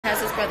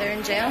his brother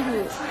in jail, who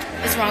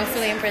is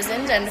wrongfully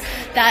imprisoned, and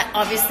that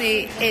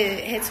obviously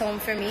it hits home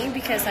for me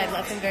because I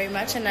love him very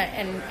much,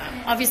 and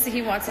obviously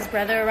he wants his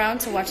brother around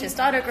to watch his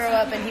daughter grow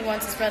up, and he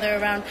wants his brother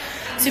around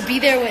to be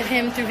there with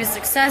him through his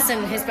success.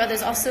 And his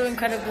brother's also an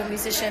incredible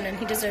musician, and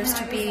he deserves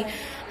to be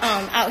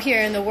out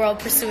here in the world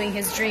pursuing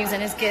his dreams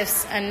and his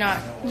gifts, and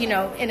not,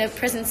 in a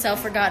prison cell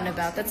forgotten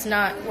about. That's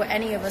not what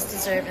any of us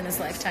deserve in this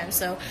lifetime.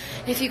 So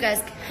if you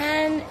guys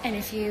can, and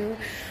if you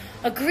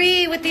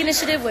agree with the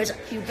initiative, which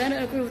you better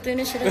agree with the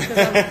initiative, because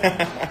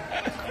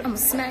I'm gonna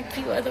smack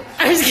you. I'm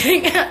just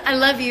kidding. I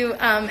love you,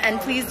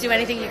 and please do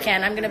anything you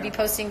can. I'm gonna be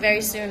posting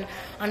very soon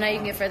on how you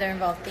can get further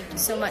involved. Thank you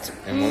so much.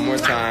 And one more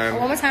time,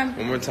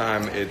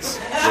 it's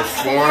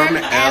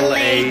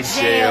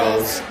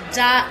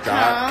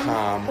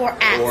reformlajails.com or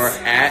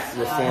at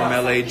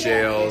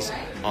reformlajails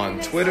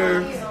on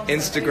Twitter,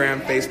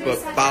 Instagram, Facebook.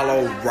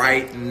 Follow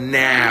right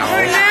now.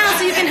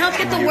 So you can help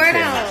get the word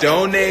out.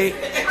 Donate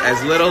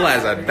as little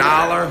as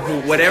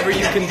 $1. Whatever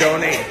you can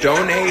donate.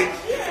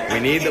 We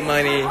need the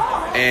money.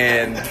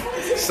 And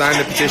sign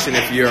the petition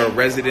if you're a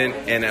resident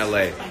in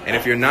LA. And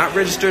if you're not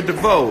registered to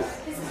vote,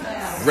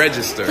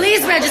 register.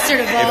 Please register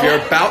to vote. If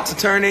you're about to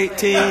turn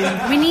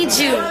 18, we need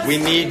you. We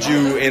need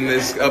you in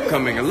this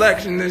upcoming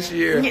election this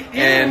year. Yeah.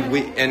 And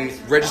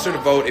register to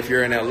vote. If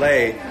you're in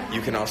LA,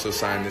 you can also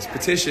sign this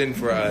petition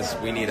for us.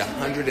 We need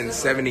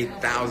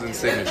 170,000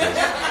 signatures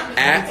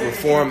at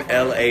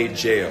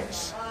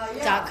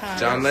reformlajails.com.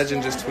 John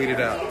Legend just tweeted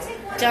out.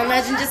 John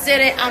Legend just did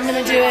it. I'm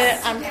gonna do it.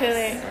 I'm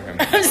kidding. Okay.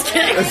 I'm just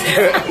kidding.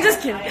 I'm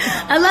just kidding.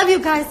 I love you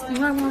guys.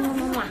 Mwah, mwah,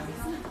 mwah, mwah.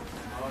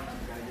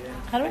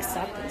 How do I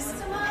stop this?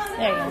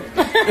 There you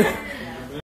go.